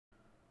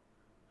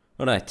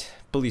Alright,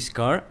 police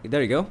car.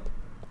 There you go.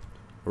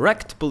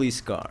 Wrecked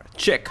police car.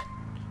 Check.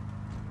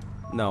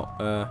 Now,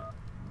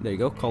 there you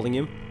go, calling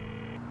him.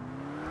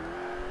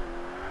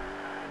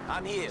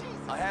 I'm here.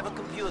 I have a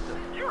computer.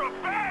 You're a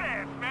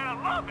badass, man. I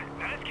love it.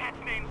 Now, this cat's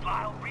name's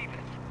Lyle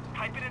Rivas.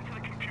 Type it into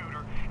the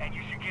computer, and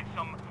you should get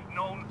some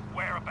known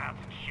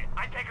whereabouts and shit.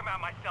 I take them out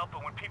myself,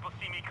 but when people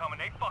see me coming,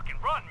 they fucking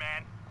run,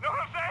 man. Know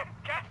what I'm saying?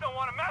 Cats don't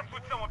want to mess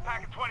with someone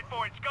packing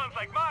 24-inch guns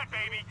like mine,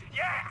 baby.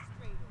 Yeah!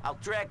 I'll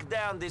track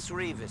down this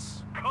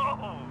Rivas.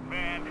 Cool,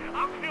 man.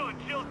 I'm feeling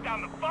chills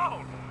down the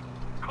phone.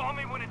 Call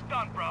me when it's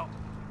done, bro.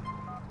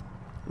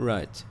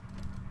 Right.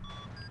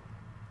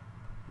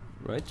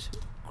 Right.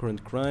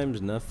 Current crimes,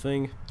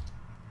 nothing.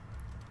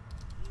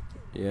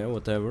 Yeah,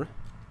 whatever.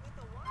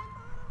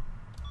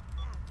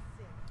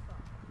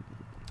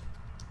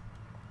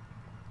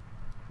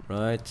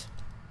 Right.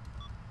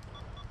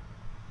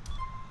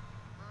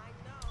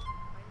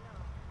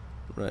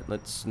 Right,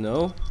 let's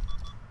know.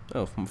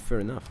 Oh, fair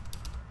enough.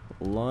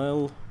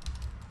 Lyle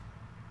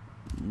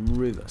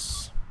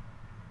Rivas.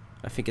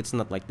 I think it's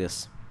not like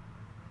this.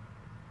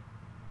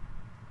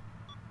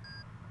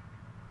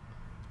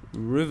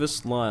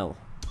 Rivas Lyle.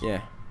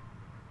 Yeah.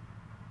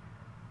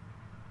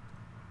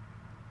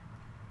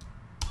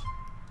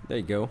 There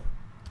you go.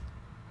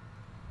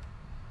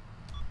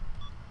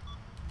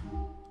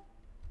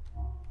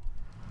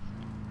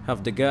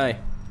 Have the guy.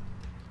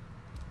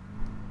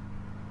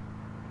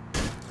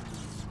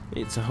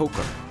 It's a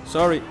hooker.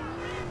 Sorry.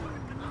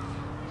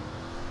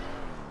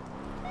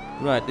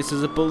 Right, this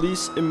is a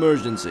police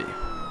emergency.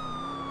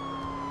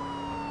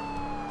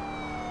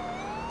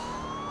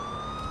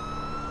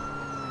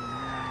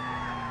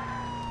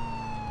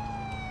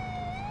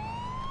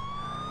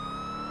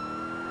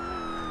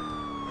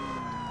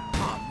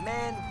 Oh,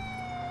 man.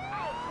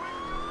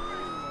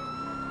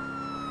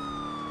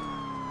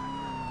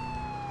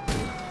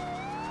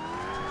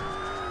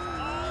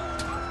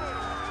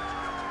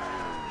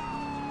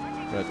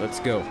 Right,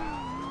 let's go.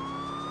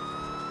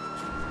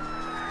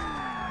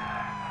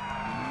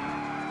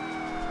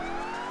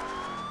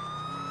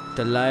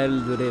 Lyle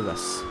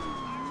Rivas.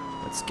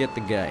 Let's get the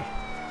guy.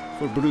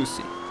 For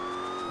Brucey.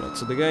 Right,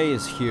 so the guy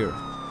is here.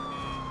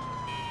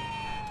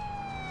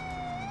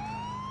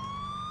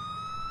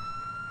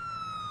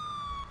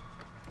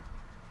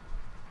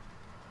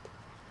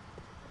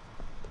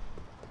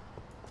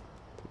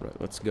 Right,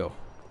 let's go.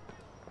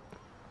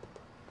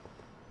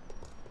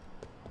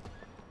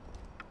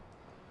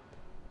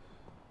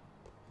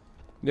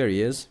 There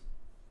he is.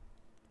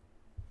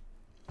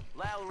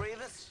 Lyle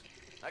Rivas,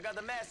 I got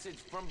a message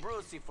from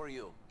Brucey for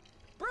you.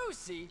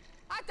 Brucey?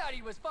 I thought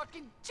he was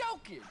fucking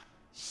joking.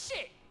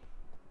 Shit.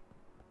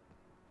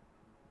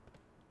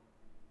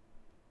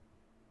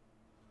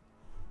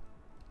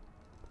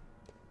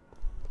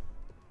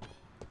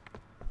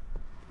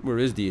 Where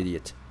is the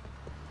idiot?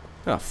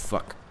 Ah,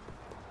 fuck.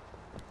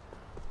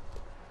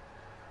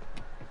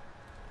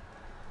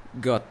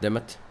 God damn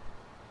it.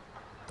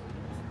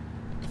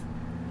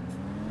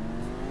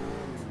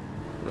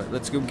 Right,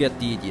 let's go get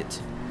the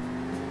idiot.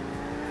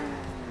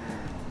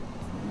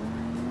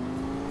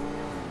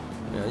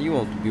 Yeah, you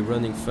won't be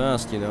running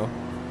fast, you know.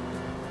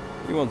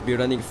 You won't be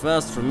running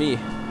fast from me.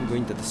 I'm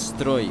going to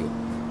destroy you.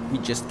 Me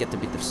just get a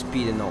bit of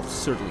speed and I'll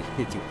certainly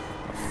hit you.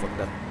 Oh, fuck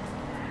that.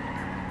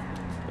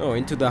 Oh,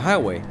 into the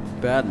highway.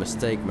 Bad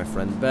mistake, my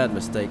friend. Bad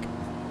mistake.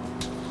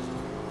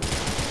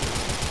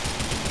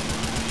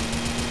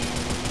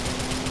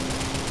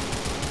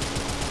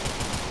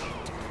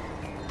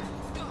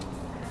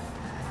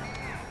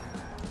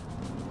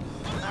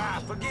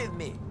 Forgive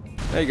me.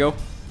 There you go.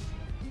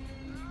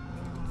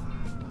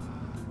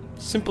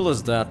 Simple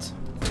as that.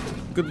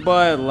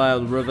 Goodbye,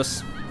 Lyle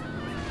Rivas.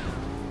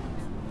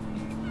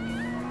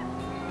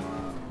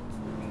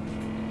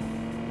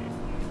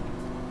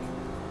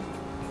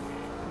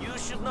 You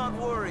should not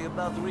worry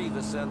about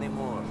Rivas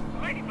anymore.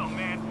 Lethal,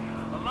 man.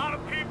 A lot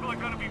of people are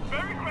gonna be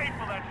very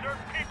grateful that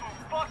certain people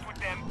who fucked with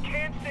them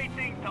can't say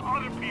things to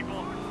other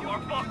people or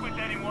fuck with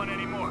anyone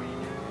anymore.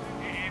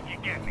 If you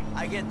get me.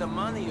 I get the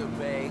money you're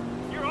paying.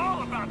 You're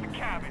all about the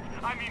cabbage.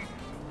 I mean,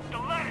 the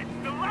lettuce,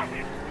 the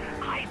lettuce.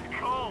 Ice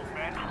cold,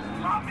 man. I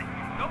love it.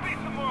 There'll be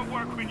some more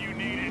work when you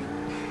need it.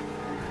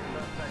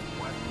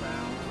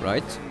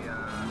 Right.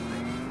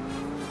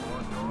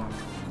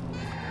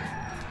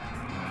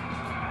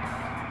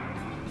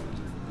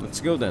 Let's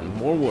go then.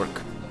 More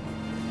work.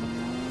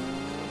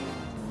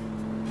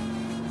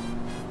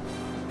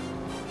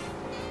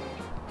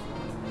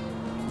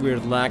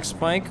 Weird lag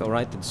spike.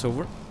 Alright, it's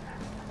over.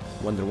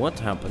 Wonder what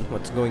happened.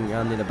 What's going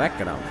on in the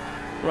background?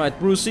 Right,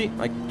 Brucey,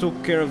 I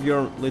took care of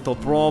your little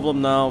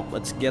problem now.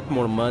 Let's get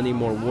more money,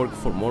 more work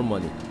for more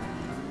money.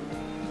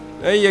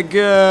 There you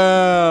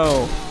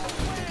go!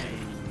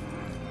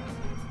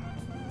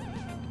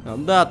 Now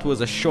that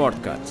was a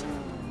shortcut.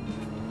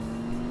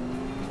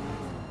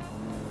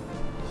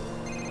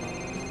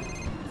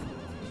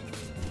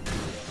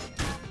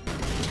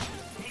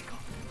 Niko,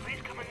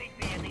 please come and meet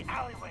me in the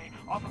alleyway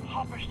off of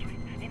Hopper Street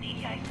in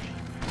EIC.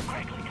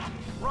 Quickly, come.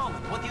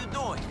 Roman, what are you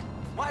doing?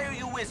 Why are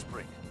you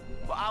whispering?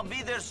 Well, I'll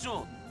be there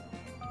soon.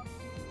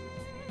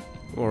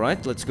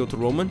 Alright, let's go to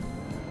Roman.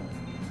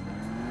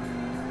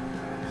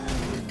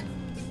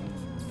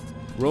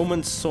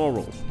 Roman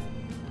Sorrow.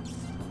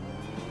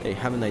 Hey,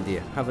 have an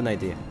idea. Have an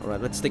idea.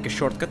 Alright, let's take a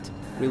shortcut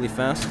really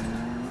fast.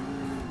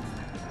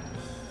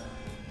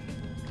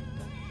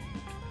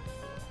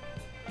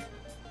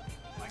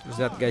 Is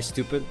that guy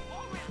stupid?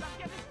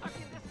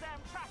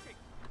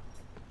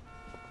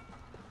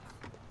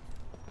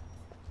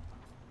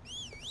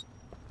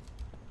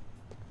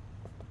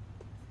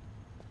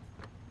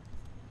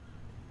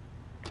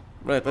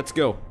 Right, let's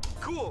go.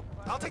 Cool.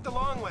 I'll take the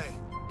long way.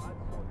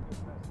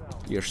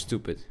 You're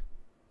stupid.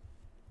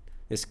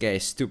 This guy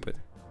is stupid.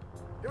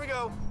 Here we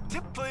go.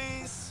 Tip,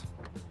 please.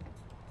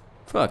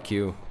 Fuck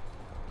you.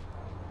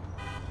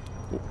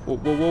 Whoa,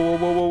 whoa, whoa, whoa,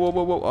 whoa, whoa,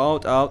 whoa, whoa, whoa.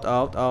 Out, out,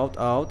 out, out,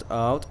 out,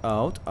 out,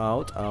 out,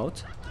 out,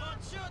 out.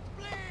 Don't shoot,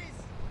 please!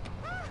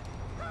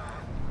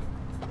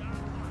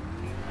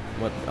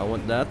 What? I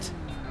want that.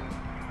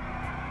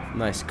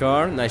 Nice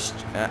car, nice.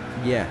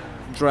 Yeah,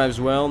 drives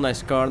well.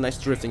 Nice car, nice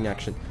drifting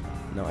action.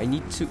 Now I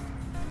need to.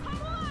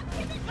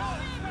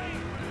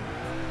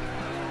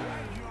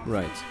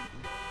 Right.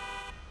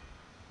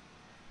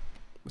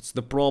 What's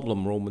the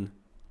problem, Roman?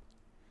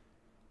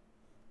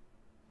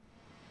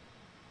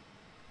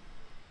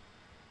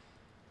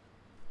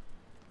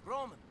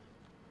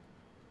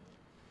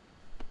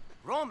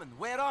 Roman,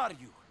 where are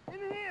you? In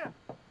here!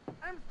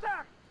 I'm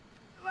stuck!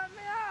 Let me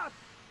out!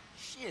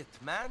 Shit,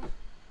 man.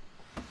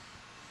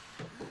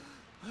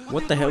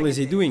 What the hell is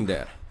he doing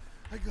there?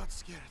 I got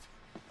scared.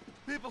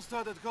 People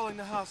started calling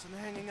the house and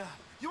hanging out.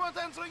 You weren't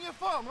answering your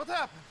phone. What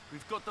happened?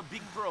 We've got a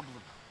big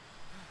problem.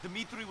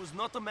 Dmitri was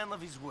not a man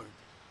of his word.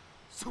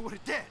 So we're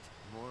dead.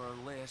 More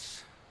or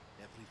less.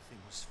 Everything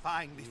was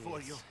fine before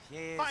Yes, you.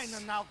 yes. Fine,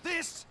 and now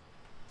this?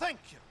 Thank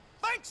you.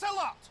 Thanks a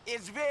lot.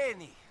 It's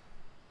Veni.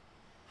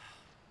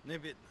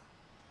 Nibit.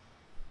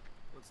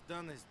 What's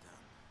done is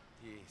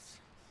done. Yes.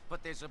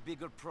 But there's a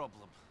bigger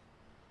problem.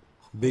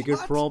 Bigger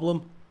What?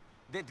 problem?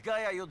 That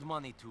guy I owed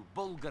money to,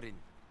 Bulgarin.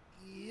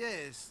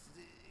 Yes,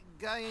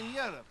 the guy in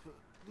Europe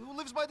who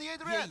lives by the Yeah,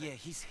 Adriatic. yeah,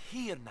 he's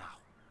here now.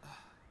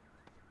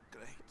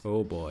 Great.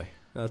 Oh boy,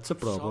 that's a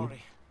problem.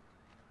 Sorry.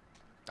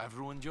 I've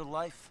ruined your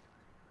life.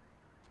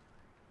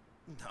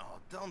 No,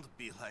 don't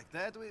be like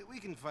that. We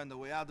can find a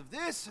way out of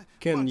this.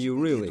 Can Bunch you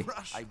of idiot really?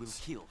 Russians. I will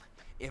kill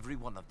every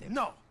one of them.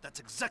 No, that's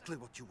exactly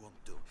what you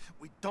won't do.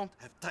 We don't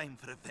have time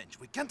for revenge.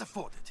 We can't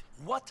afford it.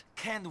 What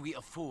can we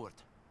afford?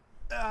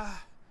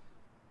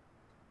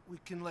 We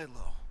can lay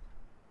low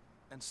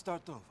and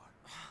start over.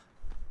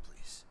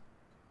 Please.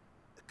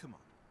 Come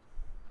on.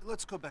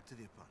 Let's go back to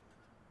the apartment.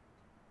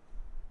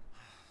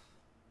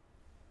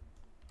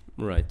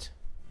 Right.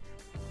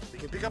 We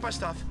can pick up our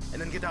stuff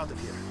and then get out of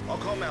here. I'll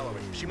call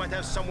Mallory. She might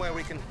have somewhere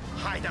we can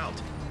hide out.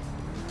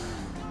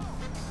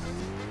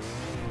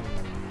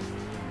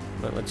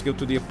 Well, let's go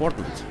to the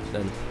apartment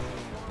then.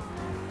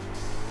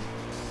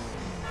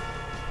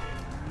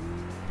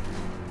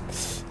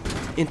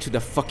 Into the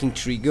fucking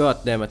tree,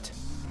 god damn it.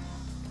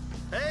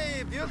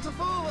 Hey,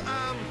 beautiful.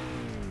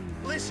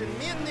 Listen,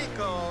 me and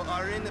Niko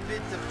are in a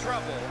bit of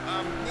trouble.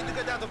 Need to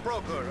get out of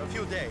broker a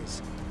few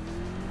days.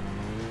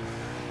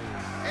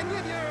 Any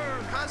of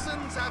your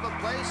cousins have a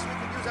place we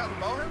could use out in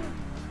Bohem?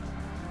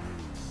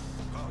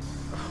 Oh,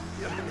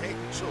 you're an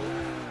angel.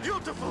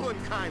 Beautiful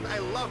and kind. I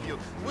love you.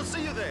 We'll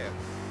see you there.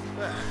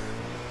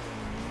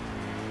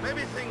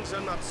 Maybe things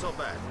are not so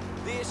bad.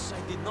 This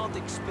I did not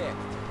expect.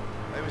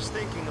 I was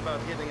thinking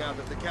about getting out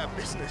of the cab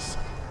business.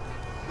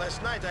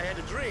 Last night I had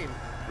a dream.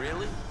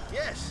 Really?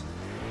 Yes.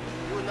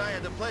 You and I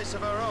had a place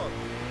of our own.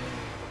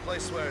 A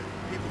place where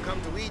people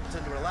come to eat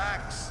and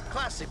relax.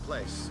 Classy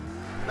place.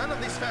 None of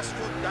this fast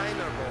food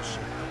diner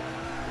bullshit.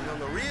 You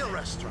know, the real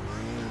restaurant.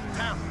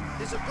 Town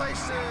is a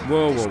place of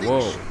Whoa, whoa, distinction,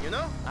 whoa. you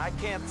know? I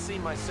can't see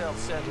myself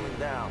settling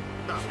down.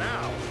 Not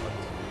now,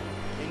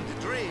 but in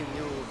the dream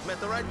you've met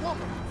the right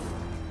woman.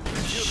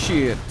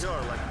 Shit. You're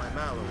like my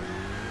Mallory.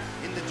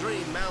 In the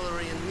dream,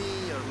 Mallory and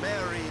me are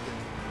married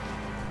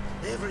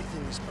and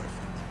everything is perfect.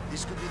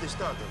 This could be the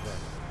start of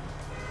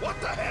that. What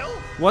the hell?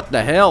 What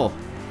the hell?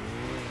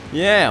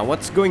 Yeah,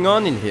 what's going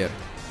on in here?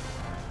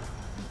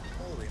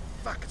 Holy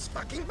fuck, it's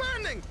fucking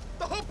burning!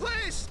 The whole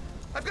place!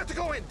 I've got to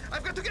go in!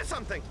 I've got to get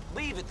something!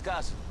 Leave it,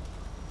 cousin.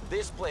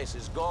 This place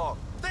is gone.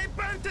 They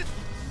burnt it!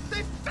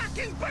 They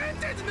fucking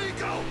burnt it,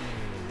 Niko!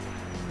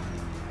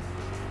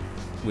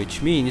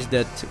 Which means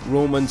that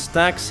Roman's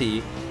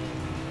taxi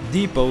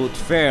depot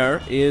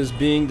fare is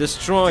being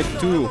destroyed You know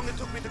too. how long it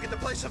took me to get a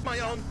place of my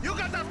own? You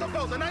got off the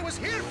boat and I was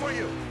here for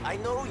you! I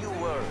know you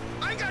were.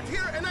 I got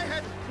here and I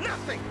had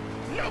nothing!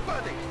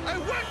 Nobody! I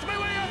worked my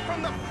way up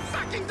from the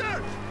fucking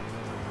dirt!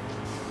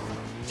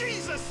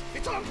 Jesus!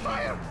 It's on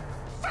fire!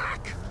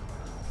 Fuck!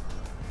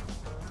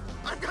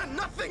 I've got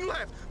nothing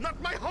left! Not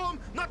my home,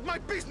 not my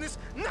business,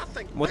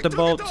 nothing! What I took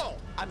about it all.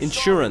 I'm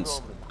insurance?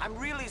 Sorry, Roman. I'm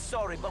really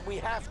sorry, but we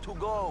have to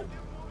go.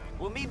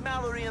 We'll meet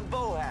Mallory and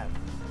Bohan.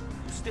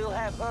 You still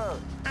have her.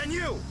 And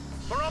you!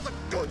 For all the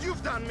good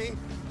you've done me!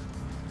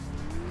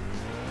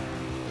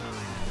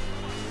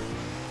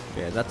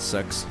 Yeah, that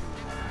sucks.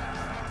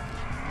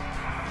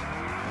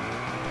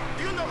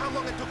 you know how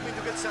long it took me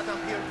to get set up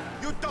here?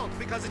 You don't,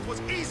 because it was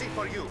easy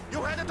for you.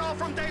 You had it all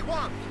from day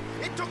one.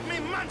 It took me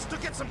months to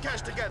get some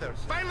cash together.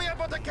 Finally, I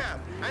bought a cab,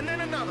 and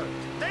then another.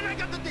 Then I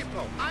got the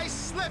depot. I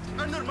slept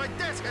under my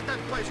desk at that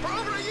place for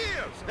over a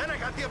year. Then I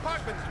got the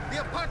apartment.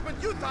 The apartment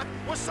you thought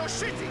was so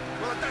shitty.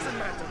 Well, it doesn't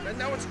matter. And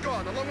now it's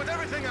gone, along with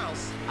everything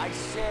else. I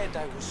said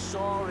I was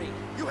sorry.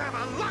 You have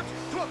a lot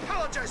to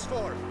apologize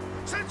for.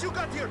 Since you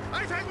got here,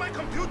 I've had my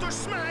computer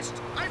smashed.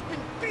 I've been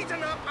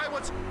beaten up. I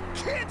was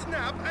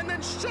kidnapped and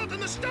then shot in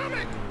the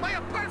stomach. My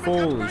apartment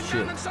got burned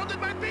down and so did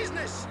my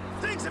business.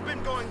 Things have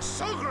been going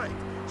so great.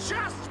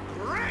 Just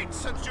great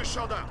since you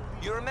showed up.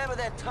 You remember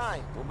that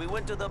time when we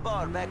went to the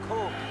bar back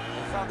home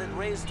and found it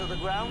razed to the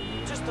ground?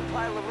 Just a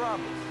pile of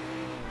rubble.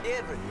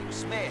 Everything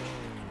smashed.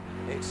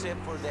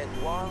 Except for that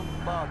one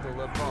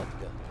bottle of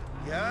vodka.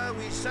 Yeah,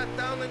 we sat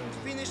down and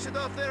finished it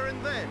off there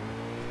and then.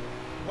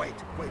 Wait,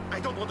 I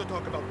don't want to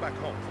talk about back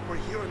home. We're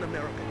here in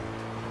America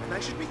now. And I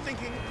should be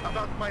thinking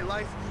about my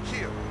life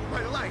here.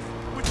 My life,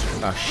 which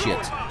is... Ah, shit.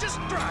 Just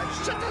drive,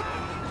 shut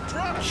up!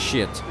 Drive!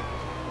 Shit.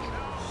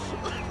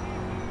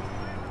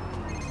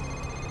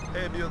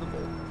 Hey, beautiful.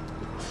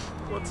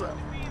 What's up?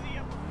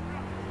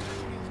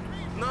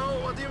 No,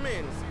 what do you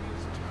mean?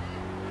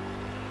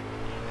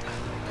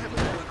 I've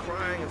been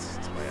crying, it's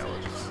my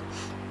allergies.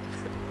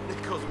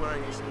 Niko's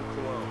wearing his new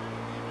cologne.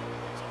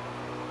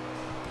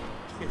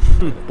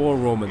 Poor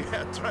Roman.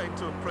 Yeah, trying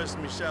to impress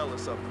Michelle or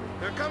something.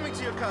 They're coming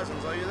to your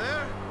cousins, are you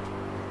there?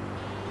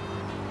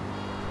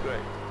 Great.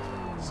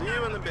 See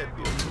you in a bit,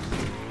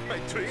 beautiful. My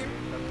dream?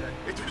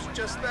 It was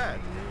just that.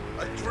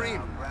 A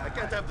dream. I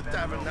can't have the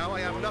tavern now.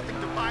 I have nothing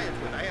to buy it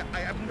with. I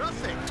have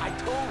nothing. I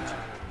told you.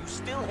 You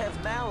still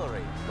have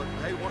Mallory. But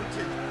I wanted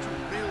to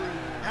really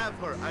have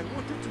her. I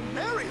wanted to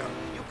marry her.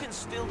 You can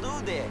still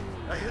do that.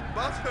 I had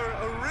bought her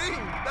a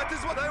ring. That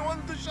is what I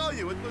wanted to show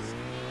you. It was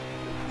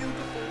a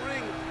beautiful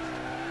ring.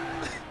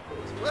 I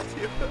was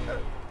with you.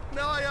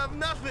 Now I have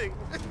nothing.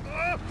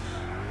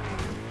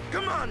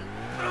 Come on.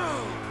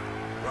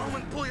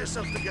 Roman, pull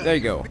yourself together. There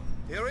you go.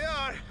 Here we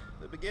are.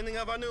 The beginning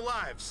of our new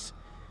lives.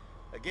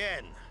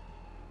 Again.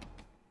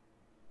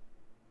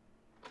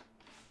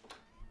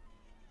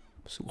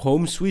 So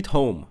home sweet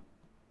home.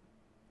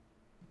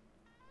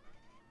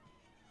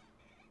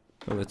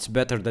 Well, it's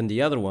better than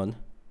the other one.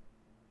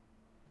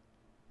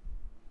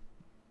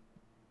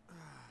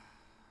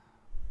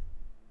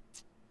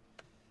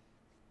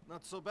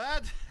 Not so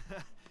bad.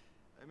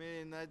 I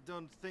mean, I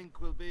don't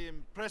think we'll be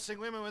impressing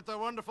women with our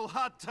wonderful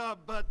hot tub,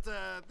 but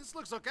this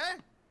looks okay.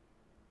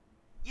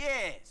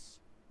 Yes.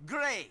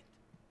 Great.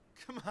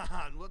 Come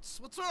on, what's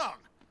wrong?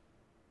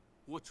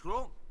 What's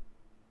wrong?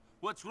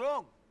 What's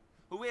wrong?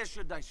 Where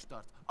should I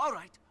start? All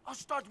right, I'll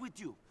start with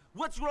you.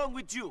 What's wrong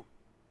with you?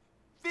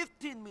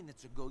 15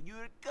 minutes ago, you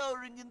were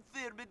cowering in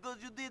fear because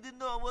you didn't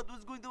know what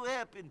was going to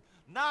happen.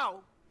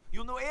 Now,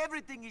 you know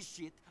everything is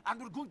shit, and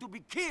we're going to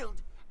be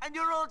killed, and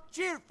you're all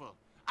cheerful.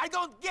 I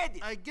don't get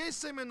it. I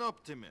guess I'm an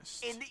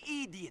optimist. An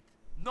idiot,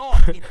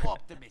 not an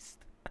optimist.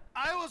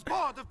 I was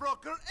bored of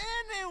Broker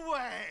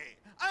anyway!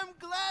 I'm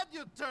glad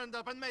you turned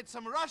up and made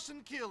some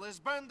Russian killers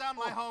burn down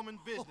my home and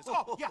business.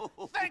 Oh, yeah,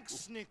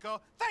 thanks, Niko.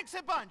 Thanks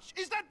a bunch.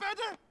 Is that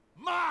better?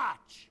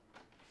 March!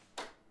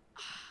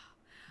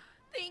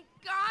 Thank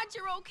God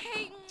you're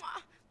okay.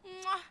 Mwah,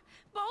 mwah.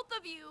 Both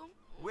of you.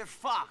 We're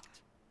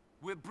fucked.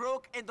 We're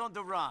broke and on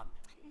the run.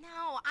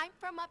 No, I'm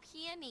from up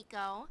here,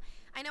 Niko.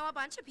 I know a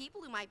bunch of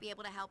people who might be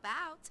able to help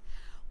out.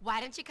 Why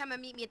don't you come and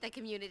meet me at the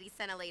community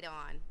center later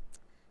on?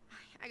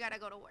 I gotta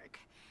go to work.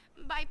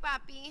 Bye,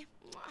 Papi.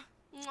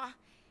 Mwah, mwah.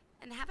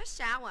 And have a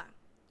shower.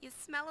 You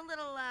smell a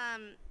little,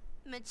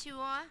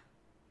 mature.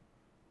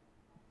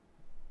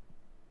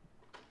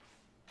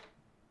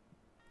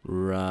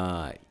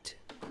 Right.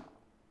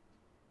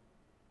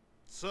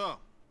 So,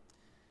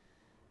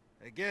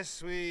 I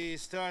guess we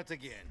start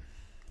again.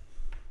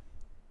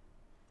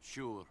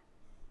 Sure.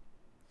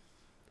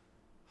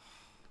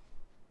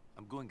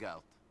 I'm going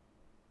out.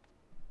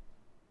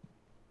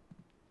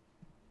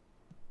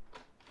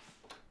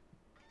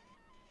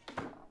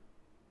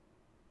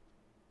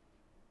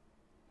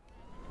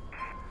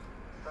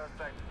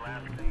 Suspect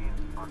last seen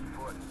on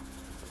foot.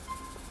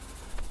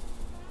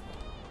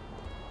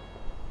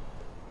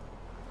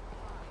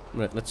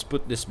 Right, let's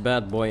put this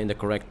bad boy in the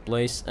correct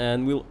place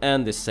and we'll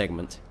end this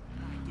segment.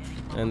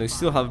 And we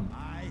still have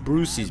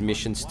Brucey's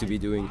missions to be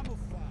doing.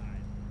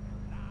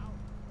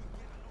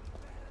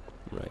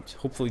 Right,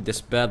 hopefully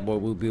this bad boy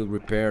will be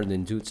repaired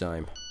in due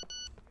time.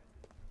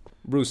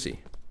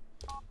 Brucey.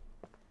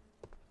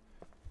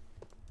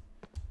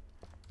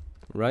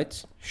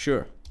 Right?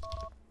 Sure.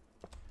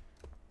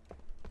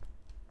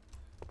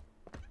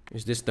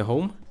 Is this the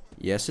home?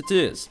 Yes, it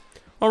is.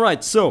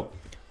 Alright, so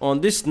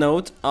on this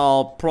note,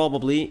 I'll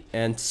probably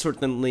and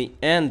certainly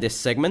end this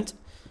segment.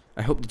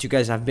 I hope that you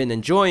guys have been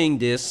enjoying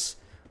this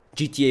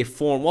GTA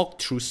 4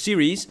 walkthrough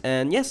series.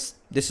 And yes,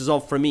 this is all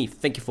from me.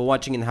 Thank you for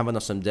watching and have an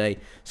awesome day.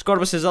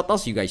 Scorbus is out. I'll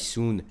see you guys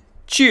soon.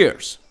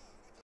 Cheers!